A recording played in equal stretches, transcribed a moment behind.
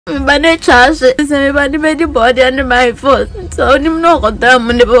Bane charge se bani bedi body and my fault. So nim no kota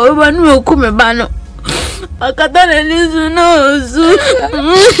mo ne ba ba no ku me ba no. Akata na nizu no zu.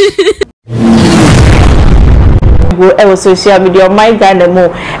 Go social media my Ghana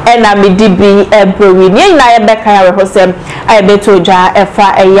mo na me di bi ebrowi ni na ye beka ya hosem I beto ja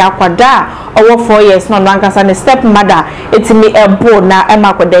efa eya kwada owo 4 years no ankasa ne step mother etimi ebo na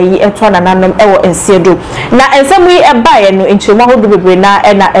emakoda yi eto na nanom ewo ensiedo na ensem yi eba ye no enchimo hodo bebre na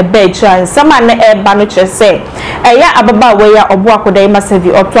eba echa ensem na eba no chese eya ababa we ya obo akoda yi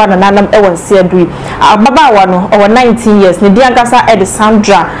masevi oto na nanom ewo ensiedo ababa wa no owo 19 years ne di ankasa ed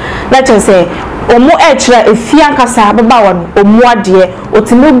Sandra na chese omo echra efia nkasa ababa wa no omo ade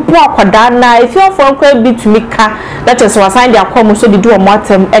otimi bu akoda na efia for nkwa bitumi ka that is was sign their come so di do omo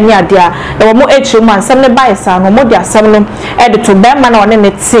atem eni ade a na omo echri mu ansam ne bai sa no omo di asam no e de to be ma na one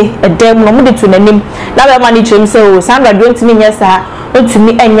ne te edem no omo di to nanim na be ma ni chem se o Sandra do ntimi nya sa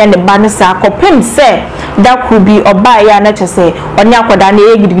otumi enya ne ba ne sa kopem se da ku bi oba ya na chese oni akoda na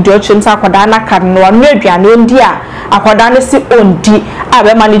e gidigidi ochem sa akoda na kan no anu aduane ondi a akoda ne si ondi a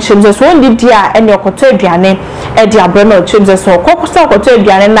be ma ni chem se so ondi dia eni okoto aduane e di abro na ochem se so kokosa okoto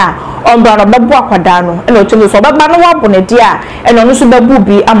aduane na ombra no bebu akoda no eni ochem se so baba no wabo ne dia eni onu so bebu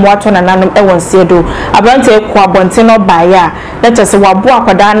bi amoato na nanom e wonsiedo abrante ko abonte no ba ya na chese wabo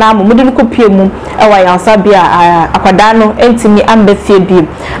akoda na mumudi no kopie mu e wa yansa bia akoda no entimi ambe fie bi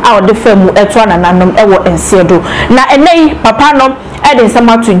a ode famu eto na nanom e wo ensiedo na enei papa no e de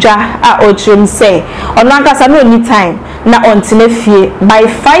nsama tuja a ochim say ono ankasa no any time na ontine fie by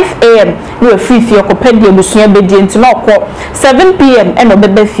 5 am no free fie okopedi ebusua bedi enti na okọ 7 pm e no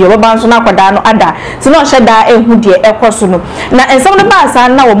bebe fie baba nso na akoda no ada ti no hyeda ehu de ekoso no na ensam no ba asa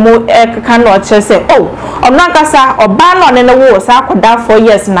na wo mo ekaka no chese oh ono ankasa oba no ne wo sa akoda 4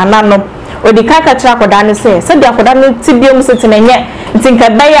 years na nanom odi kaka tra akoda no se de akoda no tibiom se tenenye ntinka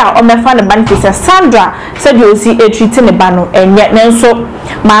baya o mefa ne ban fisa Sandra se de osi etreat ne ba no enye nenso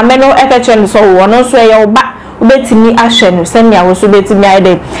maame no ekache no so wo no so ye oba obetimi ahwe no se nea wo so betimi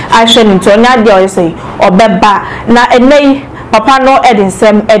aide ahwe no to nya de o se obeba na enei papa no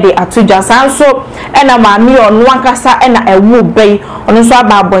edinsem edi atuja sanso ena maami onu ankasa ena ewu bei onu so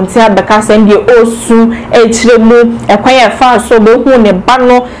aba abontia beka sendie osu echiremu ekwan ye fa so be hu ne ba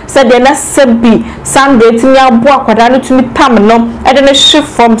no se de na sebi Sandra timi abo akwada no tumi tam no ede ne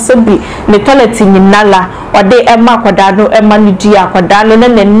hwefom sebi ne toilet nyinala ode ema akwada no ema no di akwada no na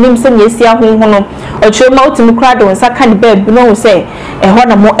nanim se nyesi ahonho no ochirema otimi kra de wonsa kan be bi no se eho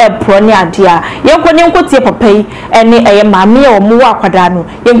na mo epro ne ade a yenkoni nkotie papa yi ene eye maami omo akwada no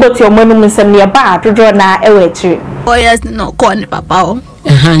yenkoti omanum nsem ne ba dodo na ewechi 4 years no kon papa o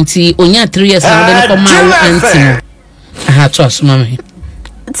anti onya 3 years na de ko ma anti no aha to asoma me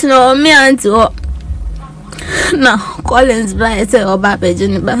tino me anti o na Collins ba se oba beje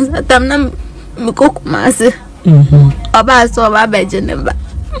ne ba tam na me kokuma se oba so oba beje ne ba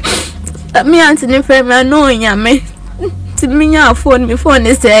me anti ne frame na no nya me ti minya phone me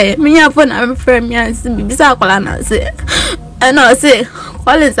phone say minya phone am frame me anti bisa akola na se no say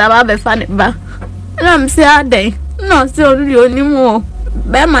Collins aba be fa ne ba na me say aden no say only onimu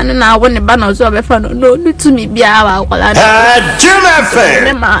be man na wo ne ba na so be fa no no to me bia wa akola na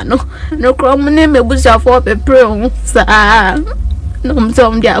ne ma no krom ne mebusa fo pepre hu sa no me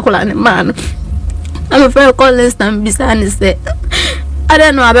so dia akola ne ma no am frame Collins na bisa ne say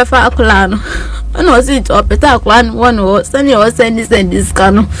aden no abe fa akola no no see to peta akola no one o send o send this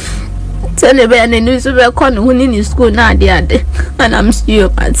kanu tell me be na so be kon hu ni school na ade and I'm still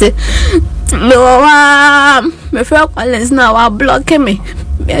party no wa me feel Collins na wa block me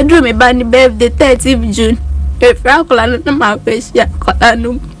do me by the birthday 30th June e fra akola no ma face ya akola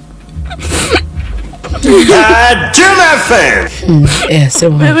no yes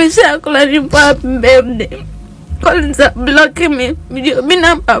me say akola ni birthday Collins blocking me. Me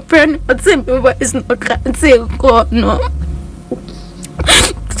number friend, but simple voice no can't say go no.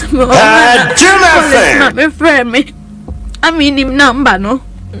 My friend me. I mean him number no.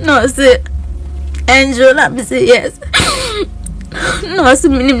 No say Angel let me say yes. No say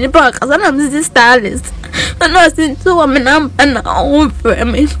me name park cause I'm this stylist. No say so I'm number na own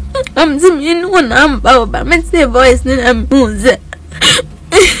friend me. I'm say me no number but me say voice no am use.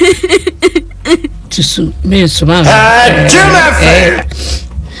 To su me so ma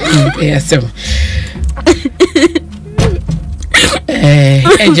yes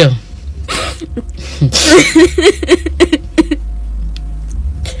Angel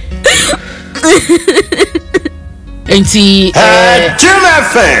enti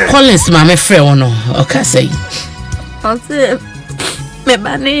Collins ma me frɛ wo no okay say I say me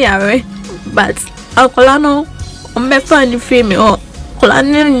ba ne yare but akola no o me fa ni free me o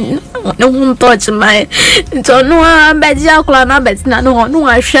Colani no touch my so no bedia colana bet na no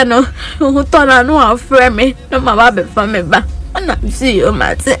shano who thought no frame me no my baby for me ba na see you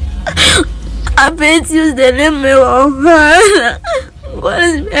mate I bet you the name of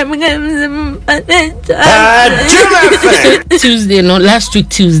Tuesday, no, last week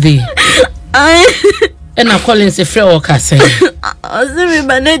Tuesday. And I'm calling a friend or cousin. I was in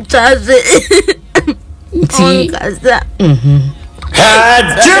my net charge.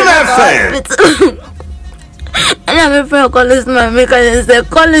 And I'm a friend calling my maker and say,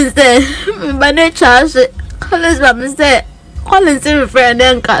 Collins say, my net charge. Collins, my say, Collins, a friend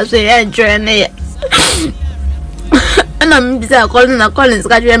and cash and journey. And I'm busy calling a Collins,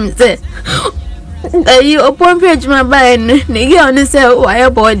 got you say. You open page my buying, nigga on the sale, why a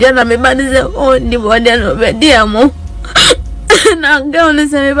boy, then I'm a body, oh, the body and over dear mo. Now go on the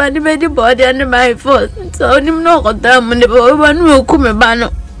same body, baby body under my foot. So him no got them when the boy one will come a banner.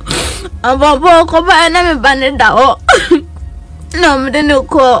 About walk over and I'm a banner down. No, then you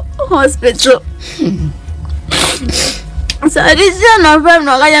call hospital. So this is not from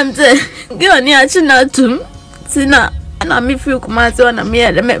I am saying, go on here, China too. Sina, and I'm if you come out on a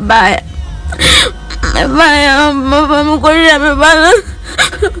mere limit by.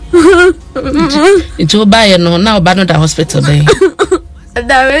 It's all by no now about the hospital bay.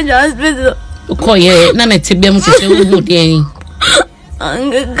 The hospital. Call ye none at Tibim to good day.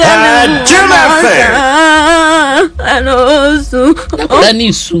 And also, I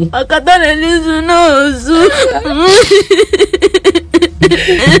need so. I got that and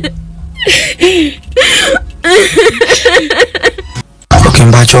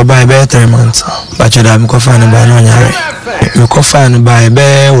Okay, but you buy better 3 months. But you have find by no yare. You can find by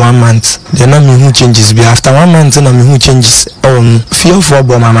 1 month. Then me who changes be after 1 month na me who changes. Fear for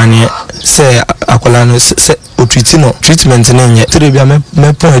bomb money. Say akolano say treatment nenye. Today be me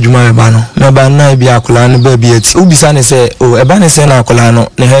pon adwuma me ba no. Me ba na be akolano ba bi ati. Ubisa ne say e ba ne say na akolano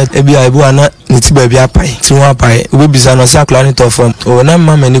ne he e bi aibu ana ne ti ba bi apai. Ti ho apai. Ubisa no say akolano to form. O na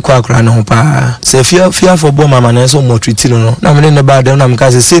mama ni kwa akolano ho pa. Say fear for bomb mama na so mo treat no. Na me ne ba dem na me ka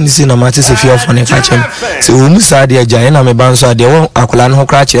say ni si na ma ti say fear for ne ka chem. Say o musa de agya na me ban so de won akolano ho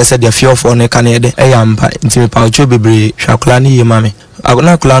kra kire say de fear for ne ka ne de e ya mpa. Nti me pa ocho bebre hwa akolano yi mame.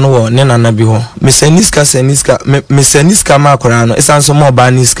 Agona akolano wo ne nana bi ho. Me seniska ma akolano esanso mo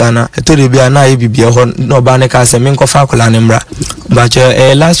ba niska na etori bia na ye bibia ho no ba ne ka se me nkofa akolano mbra. But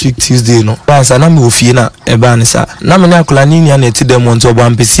last week Tuesday no. Once na me ofie na e ba ne sa. Na me ne akolano ni na eti dem won to bo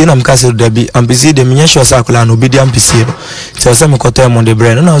ampesi na me ka se da bi ampesi de me nya sure sa akolano obedi ampesi no. Ti se me koto mo de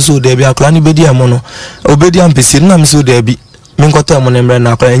bre na so de bi akolano bedi am no. Obedi ampesi na me so de bi minkoto mo nemre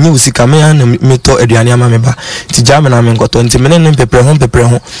na akora enye usika me ya na meto aduane ama me ba ti jam na minkoto nti me ne pepre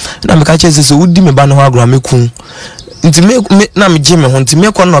ho na me ka chese so wudi me ba no agora meku nti me na me gye me ho nti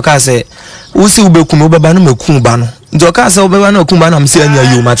me ko no ka se usi ubeku me obeba no meku ba no nti o ka se obeba no ku ba na me se anya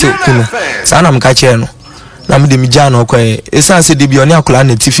yo mate ku no sa na me ka che no na me de mi gya no kwae esa se de bi oni akola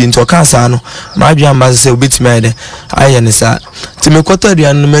na tifi nti o ka sa no ma adwa mba se obetimi ade aye ne sa ti me koto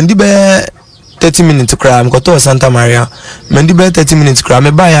aduane no mendi be 30 minutes cry mkoto Santa Maria mendi be 30 minutes cry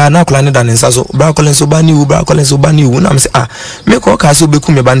me ba ya na akola ne da ne nsa so bra kolen so ba ni wu na me se me ko ka so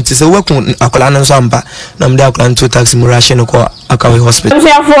beku me ba nti se weku akola ne nso ampa na me da akola nto taxi mu ration ko akawe hospital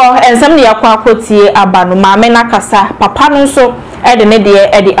therefore ensem ne yakwa akotie abano ma me na kasa papa no so ede ne de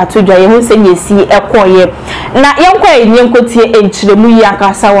ede atodwa ye hu se nyesi ekoye na yenkwa enyenkotie enchiremu yi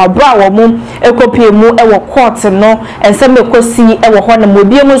akasa wa bra wo mu ekopie mu ewo court no ensem ekosi ewo ho na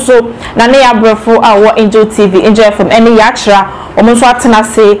modie mu so na ne ya brefo awo Angel TV Angel FM ene ya kira omonso atena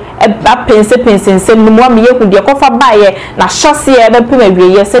se pense nsem no mo me yehu de kofa baye na hyose e be pem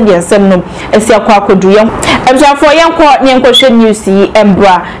awie se de nsem no esi akwa akodu ye ebjafo yenko hwe news yi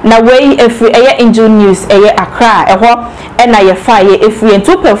embra na wei efi eye Angel News eye Accra eho ena ye faye efi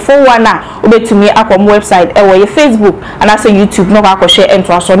en2.41 na obetumi akom website ewo ye Facebook ana se YouTube no akwa hwe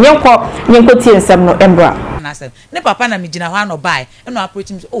ento aso yenko tie nsem no embra ne papa na me gina ho no bai eno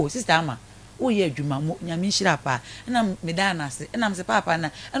approach me oh sister ama o ye adwuma mo nyame nhira pa na me da na se na me se papa na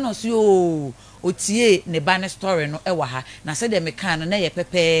eno so o tie ne ba ne story no e wa ha na se de me kan no na ye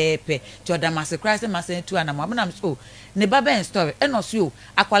pepepe ti odamase Christ ma se tu ana mo na me so ne ba ben story eno so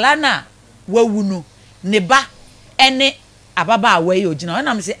akwala na wawu no ne ba ene ababa awe ogina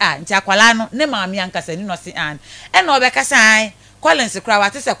na me se nti akwala no ne maami ankasa ni no se eno be kasa an Collins kra wa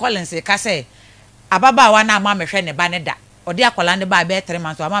te se Collins kasa ababa wa na ma mehwe ne ba ne da odi akwala ne ba be 3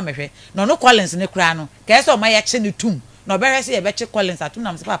 months ama mehwe no Collins ne kra no ka so ma ye che ne tum no be hwe se ye be che Collins atum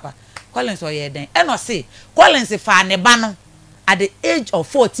na me papa Collins o ye den e no se Collins fa ne ba no at the age of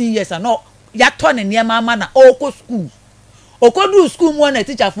 14 years no ya to ne niam ama na o ko school okodu school mu na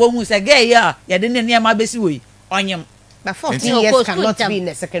teacher for hu say girl ya ya de ne ma besi we onyem. But 14 years cannot be in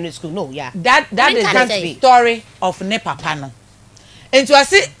a secondary school. No, yeah. That is the story of ne papa no. Into I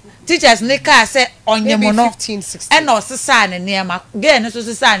see teachers ne ka say onyem no 15 16. And no sesa ne niema girl ne so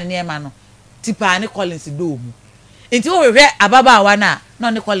sesa ne niema no. Tipa ne Collins do mu. Into we hwe ababa wa na no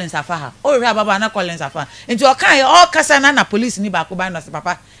ne Collins afa ha. O hwe ababa na Collins afa. Into o kan all kasa na police ni ba ko ba no se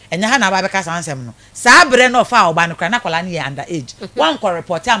papa. Enya ha na ba be kasa ansem no. Sa bre no fa oba no kra na kola ne under age. One ko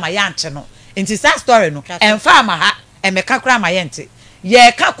report am ya nche no. Into that story no. Emfa ma ha emeka kra ma yente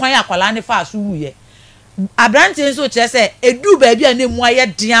ye ka kwan akwala ne fa aso wuye abrante nso kire se edu ba bia na mu aye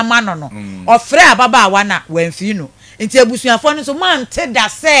dia ma no no ofre ababa awa na wanfi no nti abusuafo no so man te da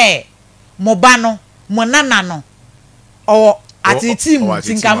se mo ba no mo nana no o ati team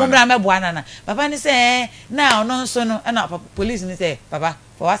tinka mo bra mebo anana papa ni se na ono nso no na police ni se papa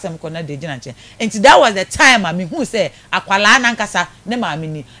for wasem ko na de gina nche nti that was the time me who say akwala na nkasa ne maami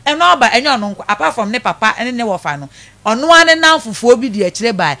ni eno ba enyo no apart from ne papa ene ne wofa no ono ane na fufuo bi de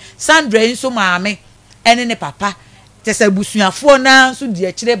akire bai Sandra nso maami ene ne papa tese busuafo na nso de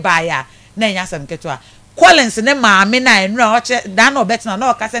akire bai a na enya sam keto a Collins ne maami na enra oche dan no betina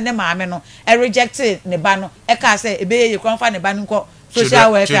na okase ne maami no e reject ne ba no e ka say ebe ye kwanfa ne ba no nko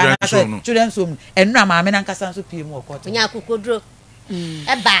social welfare na say children's home enra maami na nkasa nso pie mu okoto nya kokodro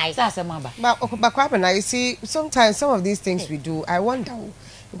e bai sa se maba but Kwabena, you see sometimes some of these things we do I wonder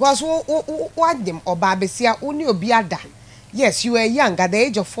because what them oba besia uni obi ada. Yes, you were young at the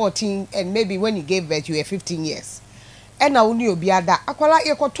age of 14 and maybe when you gave birth you were 15 years and now uni obi ada akwala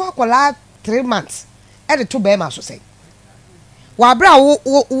yekoto akwala 3 months e de to be ma so say wa bra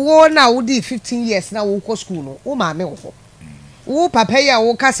wo na wo di 15 years na wo ko school no wo ma me wo wo papa ya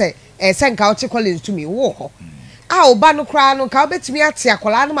wo ka say senka o che Collins to me wo ho a oba no kra no ka obetimi ate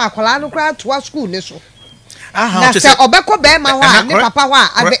akwala no ma akwala no kra to school ne so na se obekọ be ma ho a ne papa ho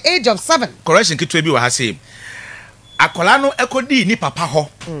at the age of 7 correction kitwe bi wa ha say akwala no ekodi ni papa ho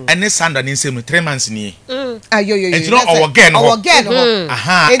ene Sandra ni nsem 3 months ni ayo enti no owogen ho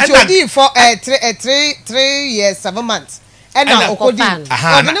aha enti odi for 3 years 7 months ena okodi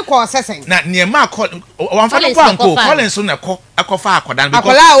odi ne ko sesen na niema wanfa no kwa nko Collins no ekofa akoda because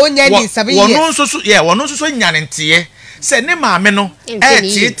akwala onya ni 7 years wono nso so nya ne ntie se ne maame no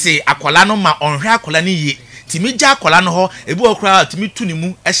tete akwala no ma onhwe akwala ni ye timi gya akwala no ho ebi okra timi tu ni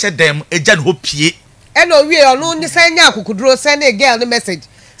mu ehye dem egya no ho pie ena owie ono ni san nya akukuduro send a girl the message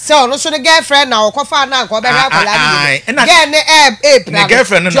say ono so the girlfriend na okofa na nko be ha akwala ni girl ne plan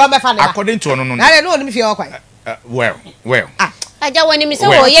girlfriend no according to ono no na no mi fi okwa well aja woni mi se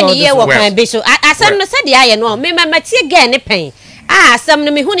wo ye ni ye wo kan bi so asam no se de aye no me matie girl ne pen asam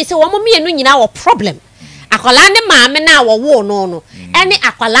no mi hu ni se wo mo mienu nyina wo problem akwala ne maame na wo no ene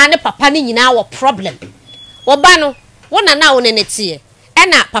akwala ne papa ne nyina wo problem wo ba no wo na wo ne tie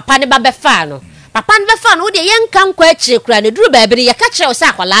ena papa ne ba be fa no papa ne be fa no wo de yenka nkwa akire kura ne duru ba bere ye ka kire wo se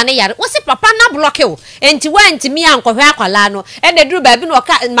akwala ne yare wo se papa na block wo enti wanti mi ankɔhwe akwala no ene duru ba bi no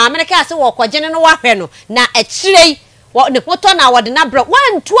ka maame ne ka se wo kɔgene no wahwe no na akire wo ne poto na wo de na bro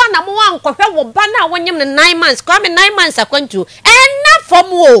wantu na mo ankɔhwe wo ba na wonyem ne 9 months kwa me 9 months akwantu ena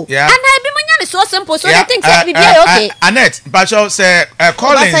fom wo ana bi mo nya ne so simple so you think that be okay Annette Bacho say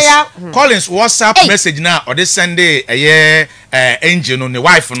Collins WhatsApp message na or this Sunday angel no ne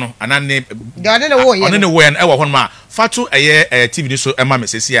wife no anane one ne wo en e wo ho ma fatu TV ni so ema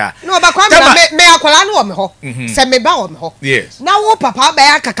mesesi a no ba kwa me akwala no wo me ho se me ba wo me ho yes na wo papa ba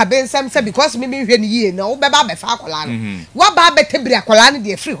ya kakabe nsem se because me hwe ni yie na wo be ba be fa akwala no wo ba be tebiri akwala no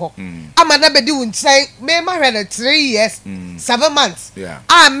de free ho ama na be di wo nsen me ma hwe na 3 years 7 months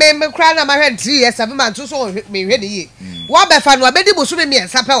me kra na ma hwe 3 years 7 months so me hwe ni yie wo be fa no abedi bo so me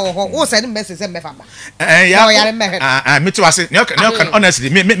ensa pe wo ho wo se ni message se me fa ba ya me to ase ne kan honestly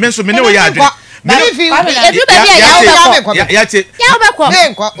me so me ne wo ya adwe me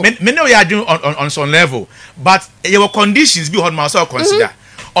know you are doing on some level, but your conditions be hard myself consider.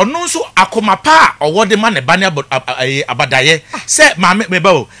 Or no so akoma pa or what the man a banner abadaye say mammy me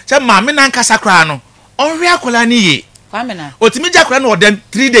bow say mammy nan casacra no on reacola ni Kwamena otimija kra no them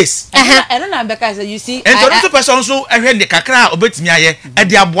 3 days I don't know because you see and to person so ehwe de kakra obetimi aye e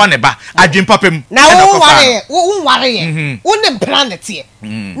de aboa ne ba adwen papam na wo ware wo ne plan ne tie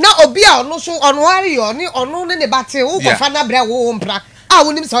na obi a ono so ono ware ono ne ba tie wo ko fa na bra wo mpra a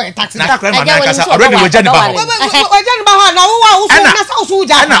wo nim so e taxi na kakra ma na kasa already we jani ba ho na wo so na so wo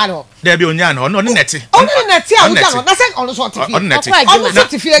ja ba no there be onya no ono ne neti a wo ja no na se ono so tifi ono so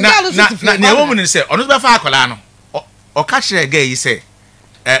tifi ga no so tifi na wo mu ne se ono be fa akola no o catch a gay say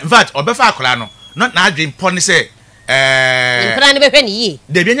in fact obefa akola no not na adwen pon say Mpra ne behwe ni yi.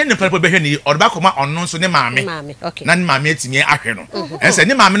 De bi nya ne mpra behwe ni or ba koma onno nso ne maame. Na ne maame atimi ahwe no. Ense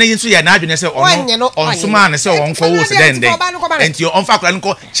ne maame ne yin so ye na adwene se onno onsoma ne se wonko wo se den den. Enti onfa akora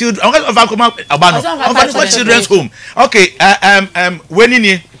nko children onfa koma aba no. Onfa nko children's home. Okay, when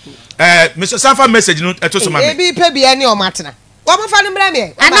ni Mr. Sanfa message no eto so mame. Ebi pe bia ni o matena. Wo mo fa no bra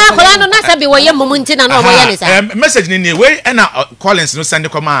me. Ana akola no na sabi wo ye mumunti na no wo ye ne sa. Message ni we na Collins no send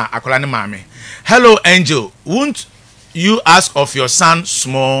koma akola ne mame. Hello Angel, won't you ask of your son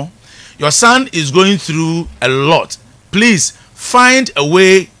small? Your son is going through a lot. Please find a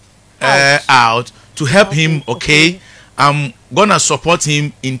way out to help him, okay? I'm gonna support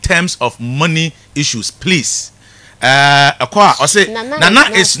him in terms of money issues, please. Nana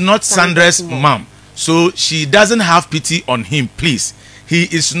is not Sandra's mom, so she doesn't have pity on him, please. He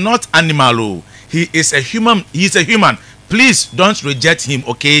is not animal. He is a human. He's a human. Please don't reject him,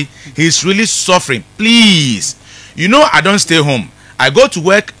 okay? He's really suffering. Please. You know I don't stay home. I go to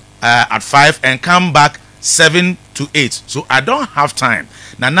work at 5 and come back 7 to 8. So I don't have time.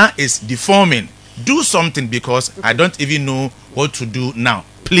 Nana is deforming. Do something because I don't even know what to do now.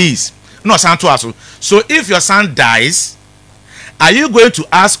 Please. No, Santo. So if your son dies, are you going to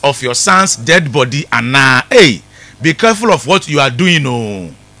ask of your son's dead body? And now, hey, be careful of what you are doing.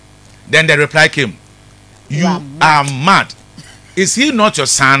 No. Then the reply came. You are mad. Is he not your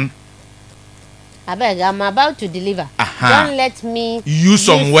son? I beg, I'm about to deliver. Don't let me use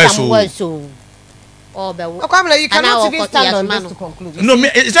some words. Oh, you cannot even stand on this to conclude. No,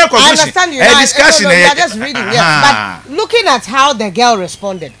 it's not a conclusion. I understand you. A discussion. You are just reading, yes. But looking at how the girl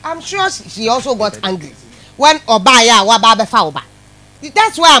responded, I'm sure she also got angry. When Obaya, Wababe Fauba.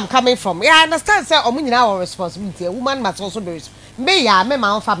 That's where I'm coming from. Yeah, I understand, sir. Our responsibility. A woman must also be responsible. Me ya me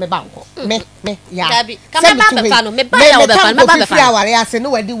ma onfa me banko me ya come ba be fa no me ba ya be fa me ba be fa aware ase no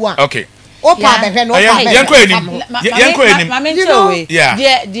wadi one okay opa be hwe no opa be yenko enim mama nche we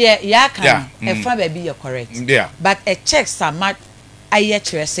ya kan e fa ba bi correct but a check sama aye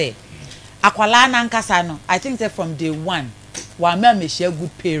kire say akwala na nkasa no I think that from day one wa me share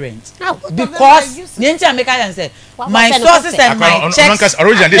good parents because nyencha make can say my sources and my checks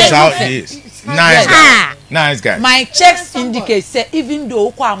originally this is how it is. Nice guy. Nice guy. My checks indicate say even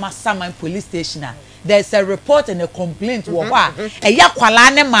though Okwa police station there's a report and a complaint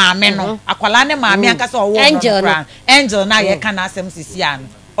akwala ne maame no akwala ne maame ankasa owo angel na ye kan asem sisi an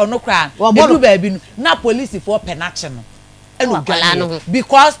ono kra edu ba bi na police for penache no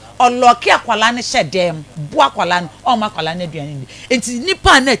because oloki akwala ne shedem bu akwala no o ma akwala ne aduane ni enti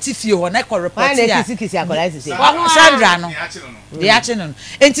nipa na tifie ho na report ya kisi akwala sisi Sandra no they action no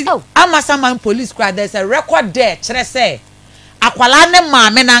enti amasaman police cry there's a record there kire say akwala ne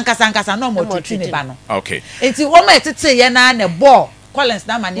maame na nkasa no mo tutu ne ba no okay enti wo ma etete ye na ne ball Collins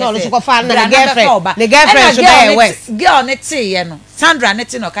na man no so ko fa na the girlfriend so be west girl ne te ye no Sandra ne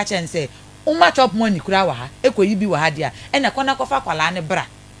te no ka chen say uma chop money kura wa ha ekoyi bi wa ha dia e na kona ko fa kwala ne bra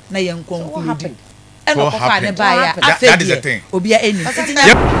na ye nkonkulu eno ko fa ne ba ya afedi obi a eni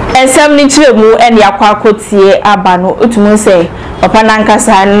ensem ni chiremu ene akwakotie aba no otumu say papa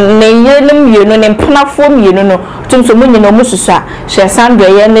nankasa ne yenum yenu ne mpanafo mienu no tumso munyi no mususa hye Sandra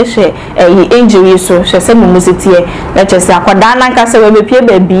ye ne hye injury so hye se mumusitie na chese akwada nankasa we bepie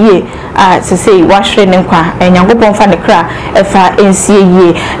ba biye sesei wahwe ne nkwa enyankopon fa ne kra efa ensie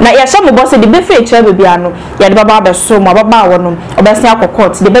yie na ya hye boss de befa echa bebia no ya de baba abeso mo baba wono obesi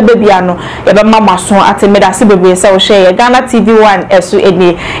akokot de bebia no ya be mama so atemedase bebie se wo hye Ghana TV1 esu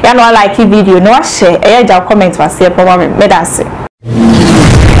eni ya no like video no wa hye eya ja comment wase poma medase